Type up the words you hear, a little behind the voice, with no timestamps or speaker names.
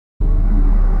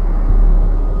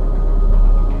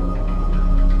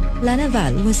La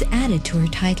Naval was added to her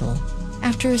title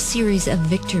after a series of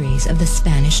victories of the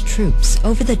Spanish troops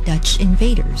over the Dutch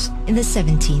invaders in the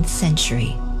 17th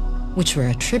century, which were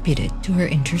attributed to her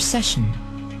intercession.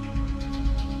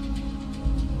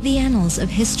 The annals of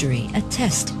history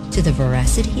attest to the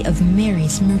veracity of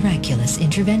Mary's miraculous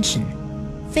intervention,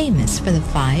 famous for the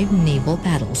 5 naval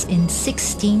battles in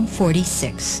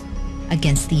 1646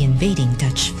 against the invading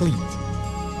Dutch fleet.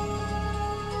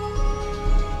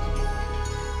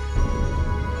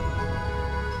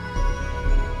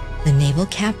 The naval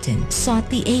captain sought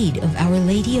the aid of Our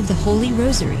Lady of the Holy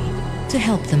Rosary to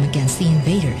help them against the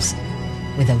invaders,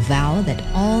 with a vow that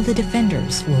all the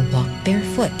defenders will walk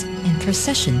barefoot in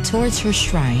procession towards her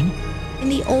shrine in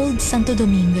the old Santo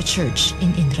Domingo church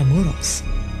in Intramuros,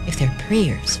 if their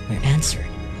prayers were answered.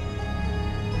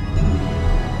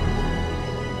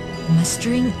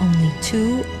 Mustering only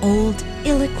 2 old,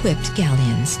 ill-equipped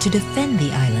galleons to defend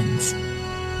the islands,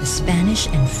 the Spanish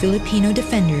and Filipino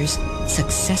defenders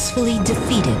successfully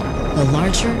defeated the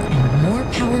larger and more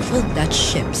powerful Dutch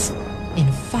ships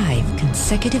in 5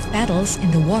 consecutive battles in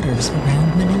the waters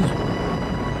around Manila.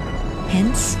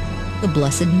 Hence, the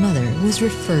Blessed Mother was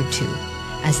referred to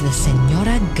as the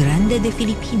Señora Grande de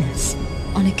Filipinas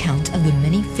on account of the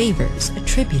many favors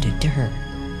attributed to her.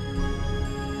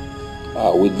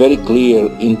 With very clear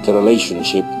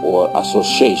interrelationship or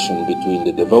association between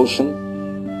the devotion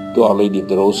to Our Lady of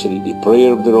the Rosary, the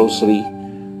prayer of the Rosary,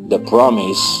 the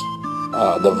promise,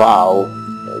 the vow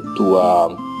to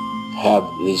have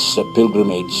this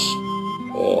pilgrimage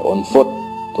on foot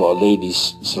to Our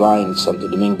Lady's shrine, Santo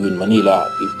Domingo in Manila,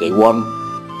 if they won,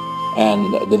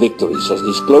 and the victories. So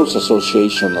this close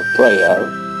association of prayer,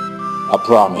 a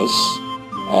promise,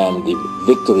 and the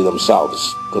victory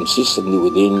themselves, consistently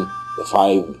within the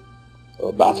 5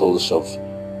 battles of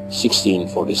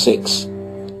 1646,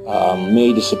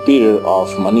 made the Superior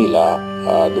of Manila,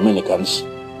 Dominicans,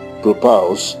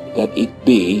 propose that it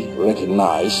be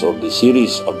recognized, or the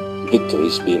series of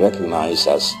victories be recognized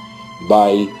as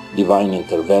by divine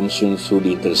intervention through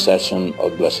the intercession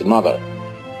of Blessed Mother.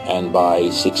 And by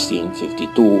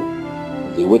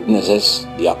 1652, the witnesses,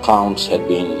 the accounts had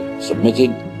been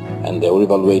submitted, and they were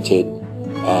evaluated,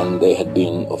 and they had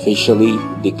been officially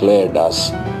declared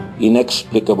as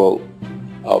inexplicable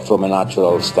from a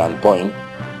natural standpoint,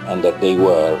 and that they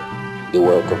were the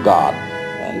work of God.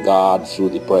 And God, through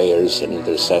the prayers and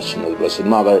intercession of the Blessed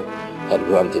Mother, had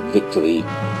granted victory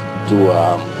to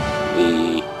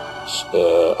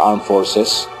the armed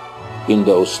forces in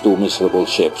those 2 miserable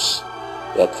ships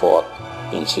that fought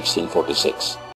in 1646.